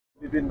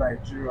leaving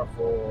Nigeria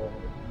for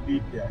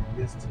Libya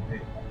yesterday.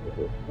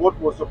 What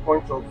was the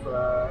point of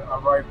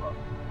arrival?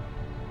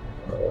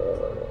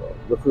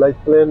 The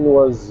flight plan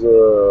was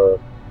to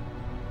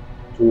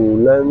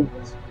land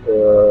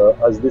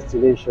as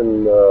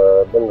destination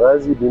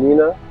Benghazi,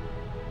 Benina,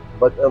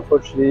 but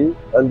unfortunately,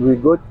 and we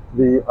got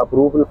the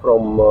approval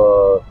from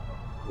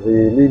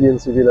the Libyan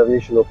Civil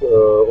Aviation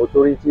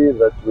Authority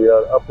that we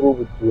are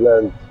approved to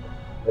land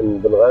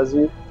in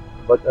Benghazi,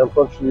 but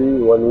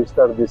unfortunately, when we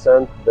start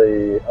descent,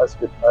 they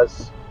asked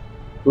us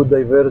to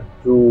divert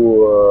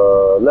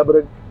to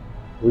Labreg,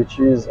 which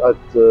is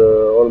at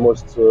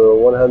almost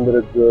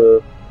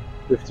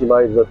 150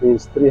 miles, that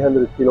means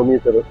 300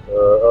 kilometers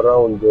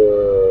around,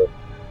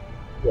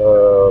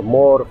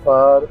 more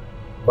far,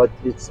 but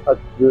it's at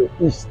the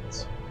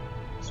east.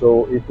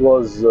 So it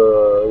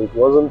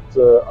wasn't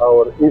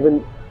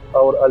our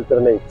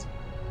alternate,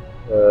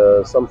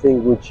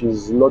 something which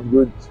is not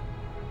good,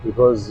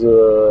 because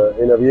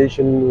in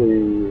aviation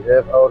we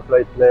have our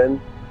flight plan,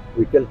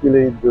 we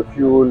calculate the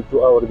fuel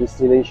to our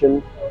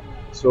destination,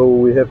 so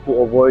we have to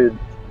avoid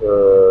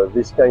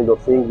this kind of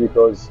thing,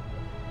 because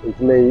it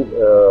may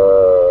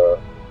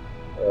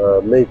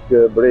make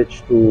a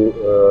breach to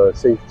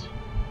safety.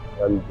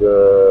 And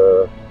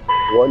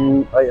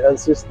when I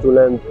insist to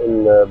land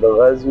in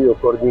Benghazi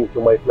according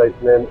to my flight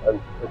plan and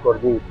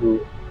according to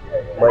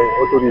my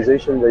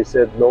authorization, they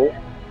said no,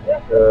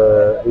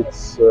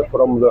 it's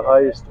from the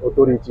highest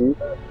authority,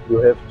 you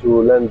have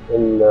to land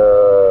in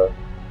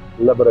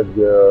Labreg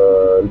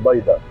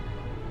al-Baida.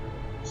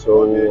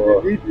 So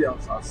the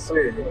Libyans are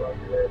saying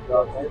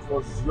that it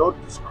was your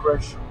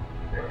discretion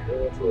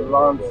to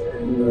land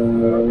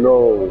in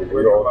no.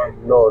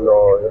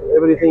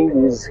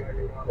 Everything is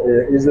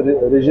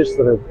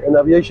registered. In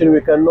aviation,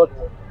 we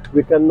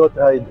cannot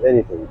hide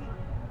anything.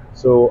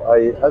 So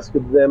I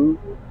asked them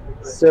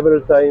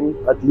several times,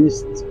 at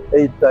least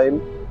 8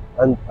 times,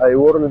 and I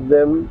warned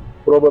them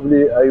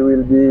probably I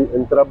will be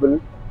in trouble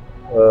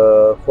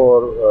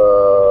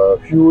for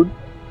fuel.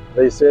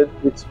 They said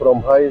it's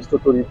from highest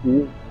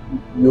authority.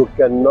 You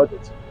cannot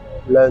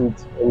land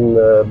in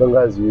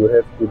Benghazi. You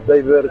have to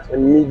divert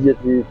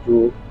immediately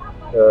to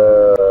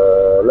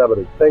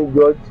Labreg. Thank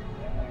God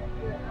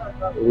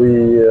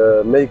we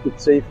make it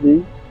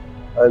safely,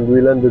 and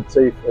we landed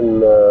safe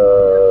in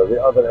the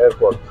other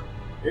airport.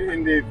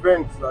 In the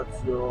event that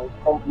your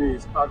company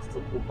is asked to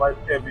provide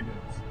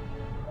evidence,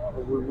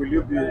 will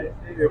you be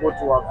able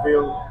to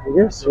avail?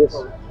 Yes.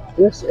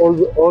 All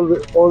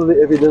the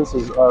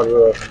evidences are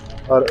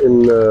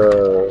in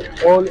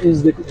all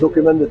is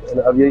documented in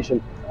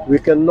aviation. We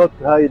cannot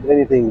hide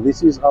anything.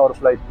 This is our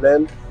flight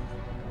plan,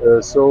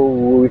 so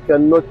we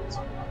cannot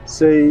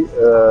say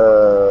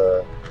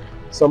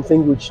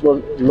something which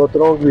is not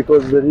wrong,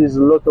 because there is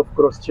a lot of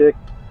cross-check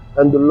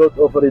and a lot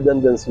of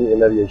redundancy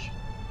in aviation.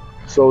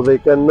 So they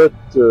cannot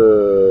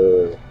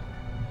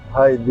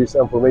hide this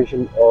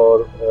information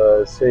or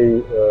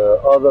say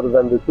other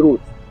than the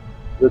truth.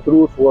 The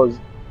truth was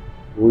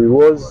we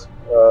was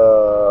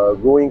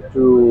going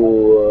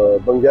to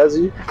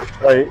Benghazi,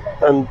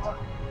 and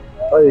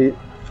I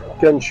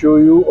can show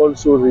you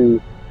also the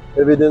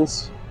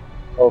evidence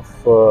of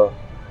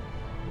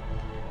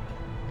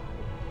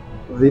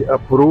the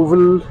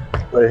approval.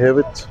 I have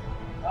it.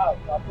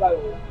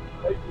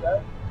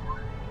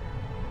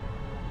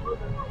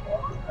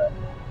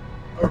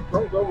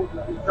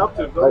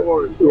 Captain, don't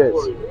worry. Yes.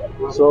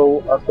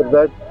 So after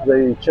that,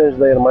 they changed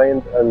their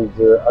mind, and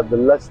at the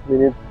last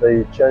minute,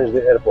 they changed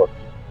the airport.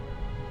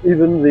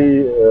 Even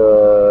the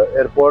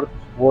airport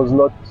was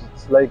not.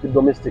 It's like a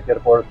domestic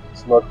airport.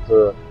 It's not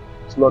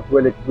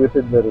well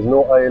equipped. There is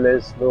no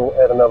ILS, no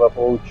air nav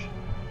approach,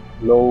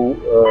 no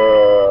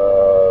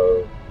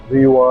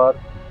VOR.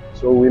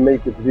 So we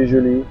make it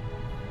visually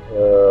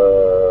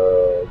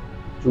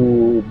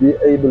to be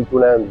able to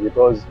land,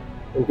 because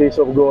in case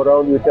of go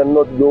around, we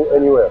cannot go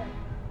anywhere.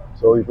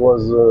 So it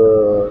was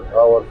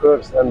our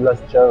first and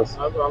last chance.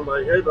 And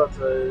I heard that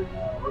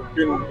you've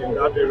been in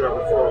that area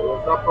before.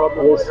 Was that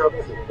problem?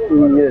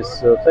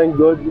 Yes. Thank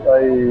God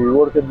I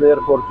worked there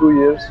for 2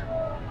 years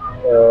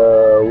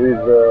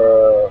with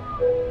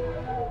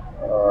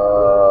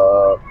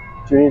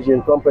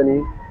Tunisian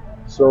company.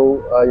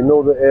 So I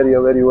know the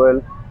area very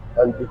well,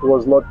 and it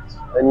was not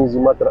an easy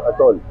matter at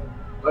all.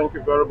 Thank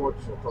you very much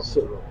for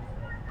talking to us.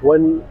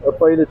 When a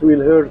pilot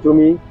will hear to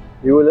me,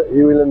 he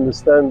will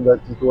understand that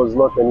it was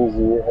not an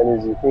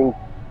easy thing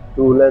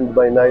to land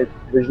by night,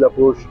 visual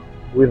approach,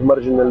 with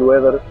marginal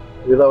weather,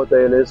 without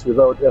ILS,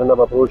 without air nav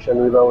approach,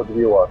 and without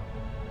VOR.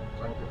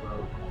 Thank you very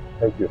much.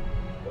 Thank you.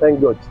 Thank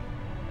God.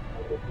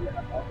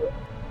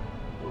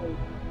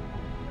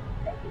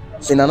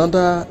 In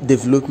another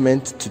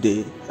development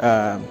today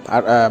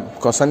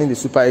concerning the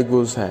Super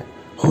Eagles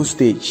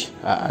hostage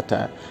at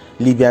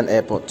Libyan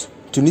airport,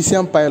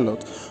 Tunisian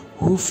pilot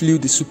who flew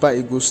the Super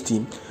Eagles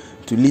team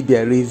to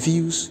Libya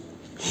reveals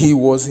he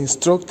was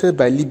instructed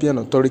by Libyan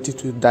authority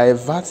to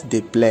divert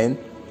the plane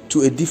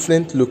to a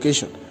different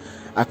location.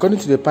 According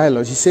to the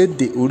pilot, he said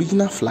the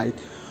original flight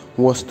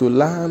was to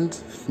land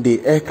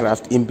the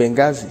aircraft in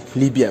Benghazi,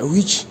 Libya,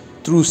 which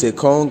through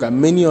Sekong and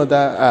many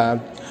other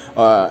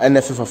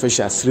NFF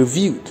officials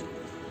reviewed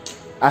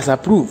as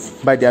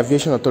approved by the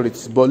aviation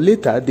authorities, but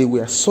later they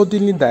were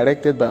suddenly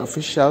directed by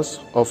officials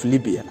of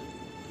Libya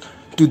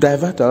to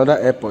divert to another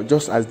airport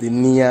just as they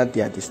neared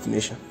their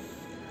destination.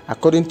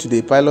 According to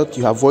the pilot,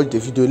 you have watched the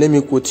video, let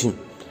me quote him.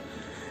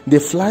 The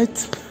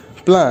flight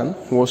plan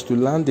was to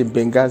land in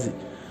Benghazi.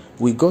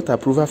 We got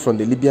approval from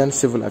the Libyan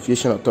Civil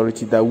Aviation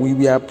Authority that we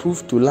were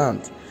approved to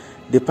land,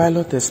 the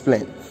pilot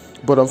explained.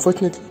 But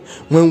unfortunately,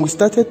 when we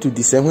started to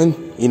descend, when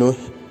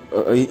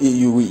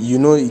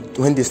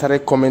when they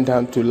started coming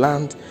down to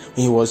land,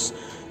 he was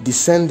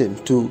descending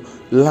to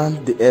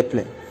land the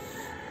airplane.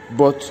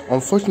 But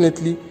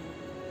unfortunately,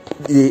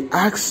 they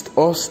asked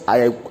us,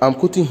 I'm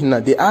quoting him now,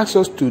 they asked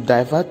us to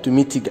divert to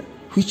Mitiga,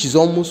 which is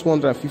almost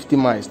 150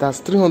 miles, that's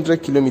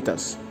 300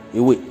 kilometers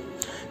away.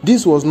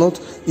 This was not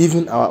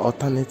even our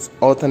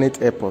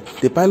alternate airport.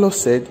 The pilot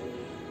said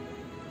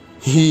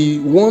he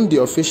warned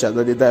the officials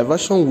that the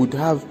diversion would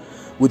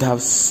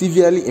have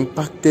severely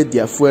impacted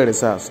their fuel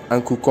reserves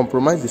and could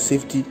compromise the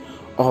safety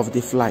of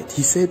the flight.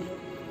 He said,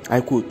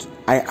 I quote,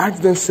 I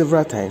asked them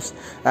several times,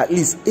 at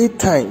least 8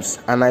 times,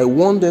 and I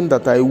warned them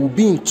that I would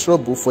be in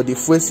trouble for the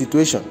fuel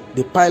situation.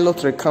 The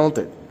pilot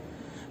recounted.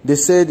 They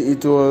said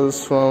it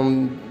was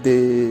from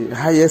the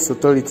highest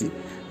authority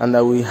and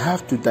that we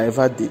have to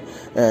divert to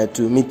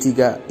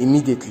Mitiga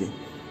immediately.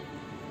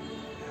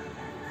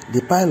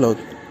 The pilot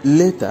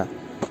later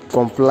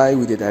complied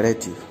with the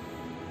directive.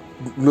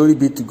 Glory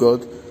be to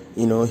God,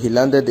 he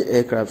landed the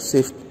aircraft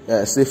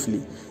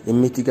safely in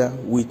Mitiga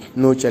with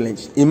no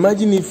challenge.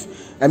 Imagine if,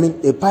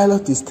 a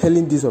pilot is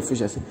telling these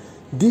officials,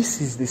 this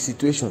is the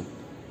situation.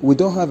 We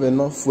don't have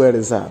enough fuel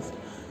reserve.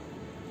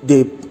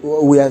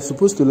 We are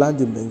supposed to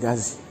land in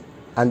Benghazi,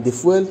 and the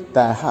fuel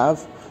that I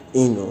have,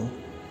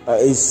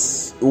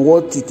 is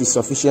what it is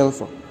sufficient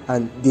for.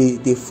 And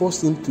they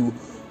force him to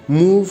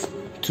move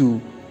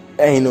to,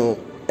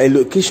 a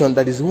location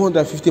that is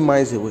 150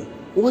 miles away.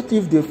 What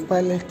if the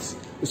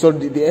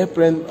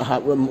airplane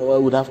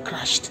would have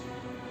crashed?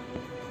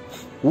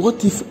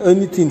 What if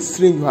anything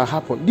strange had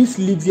happened? These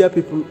Libya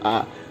people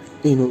are,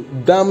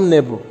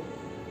 damnable.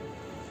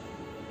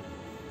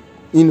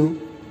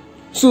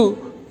 So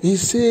he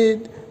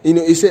said,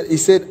 he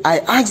said, I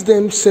asked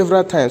them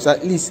several times,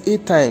 at least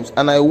 8 times,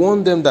 and I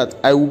warned them that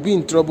I would be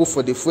in trouble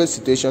for the first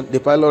situation. The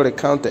pilot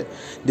recounted.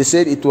 They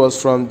said it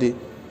was from the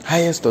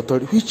highest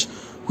authority.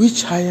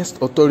 Which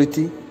highest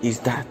authority is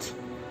that?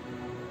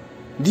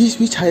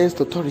 Which highest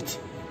authority?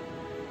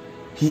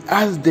 He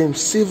asked them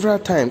several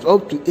times,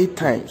 up to 8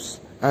 times,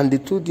 and they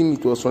told him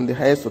it was from the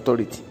highest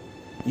authority.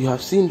 You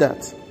have seen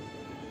that.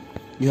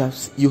 You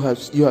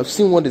have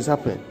seen what is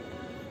happening.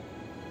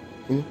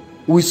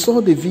 We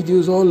saw the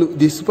videos, all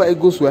the Super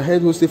Eagles were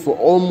held hostage for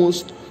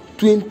almost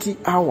 20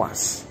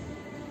 hours.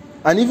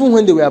 And even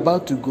when they were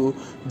about to go,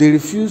 they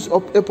refused,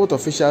 airport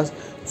officials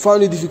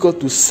found it difficult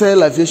to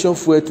sell aviation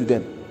fuel to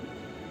them,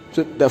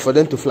 so that for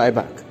them to fly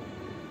back.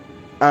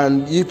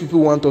 And you people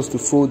want us to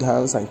fold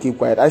hands and keep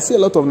quiet. I see a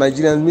lot of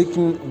Nigerians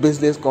making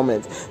baseless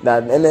comments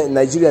that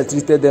Nigeria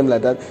treated them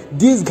like that.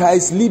 These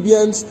guys,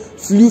 Libyans,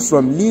 flew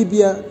from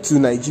Libya to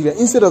Nigeria.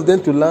 Instead of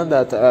them to land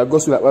at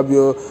Gosul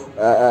Akpabio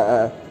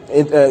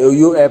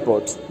Oyo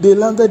Airport, they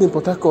landed in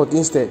Port Harcourt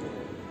instead.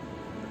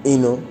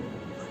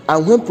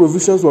 And when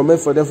provisions were made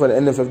for them for the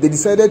NFF, they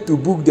decided to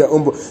book their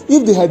own bus.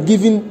 If they had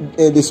given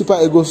the Super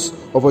Eagles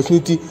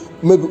opportunity,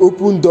 maybe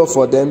open door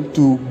for them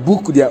to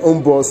book their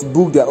own bus,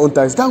 book their own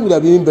taxi, that would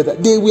have been better.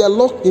 They were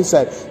locked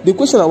inside. The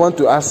question I want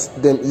to ask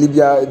them,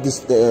 Libya,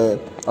 this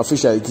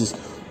official, is: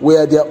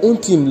 were their own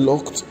team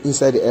locked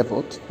inside the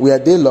airport? Were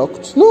they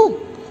locked? No.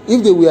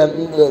 If they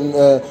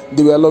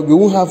were locked, they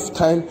wouldn't have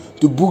time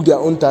to book their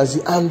own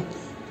taxi, and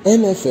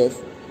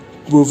NFF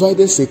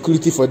provided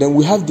security for them.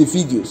 We have the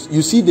videos.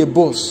 You see the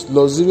bus,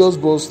 luxurious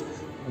bus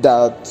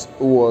that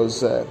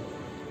was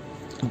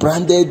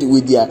branded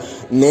with their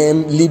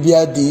name,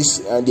 Libya this,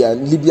 and their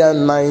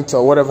Libyan night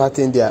or whatever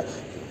thing their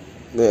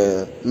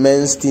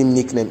men's team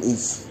nickname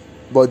is.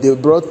 But they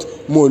brought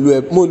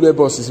Molue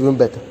bus is even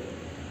better.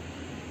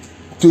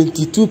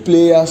 22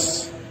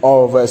 players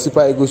of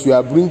Super Eagles. We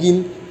are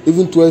bringing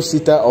even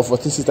 12-seater or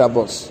 14-seater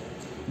bus.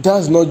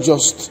 That's not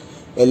just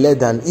a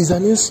letdown. It's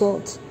an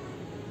insult.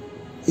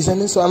 It's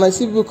an insult. And I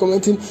see people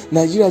commenting,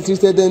 Nigeria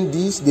treated them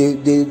this.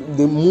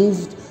 They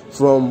moved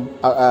from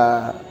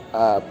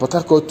Port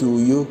Harcourt to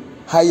Uyo.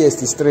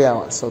 Highest is 3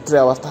 hours, or 3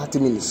 hours 30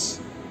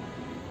 minutes.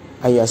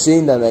 And you are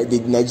saying that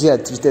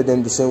Nigeria treated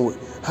them the same way.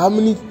 How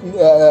many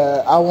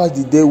hours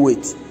did they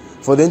wait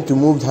for them to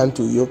move down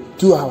to Uyo?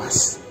 2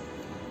 hours.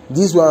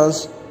 These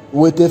ones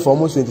waited for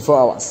almost 24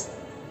 hours.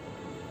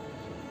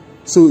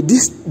 So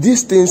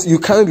these things you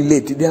can't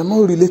relate. They are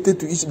not related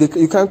to each other.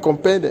 You can't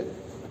compare them.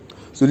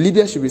 So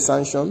Libya should be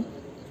sanctioned.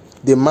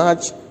 The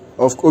march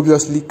of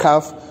obviously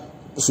CAF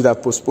should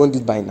have postponed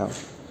it by now.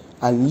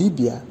 And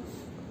Libya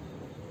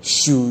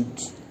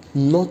should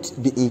not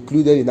be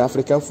included in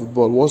African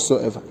football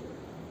whatsoever.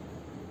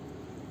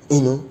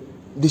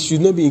 They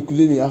should not be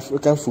included in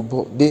African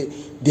football.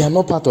 They are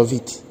not part of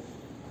it.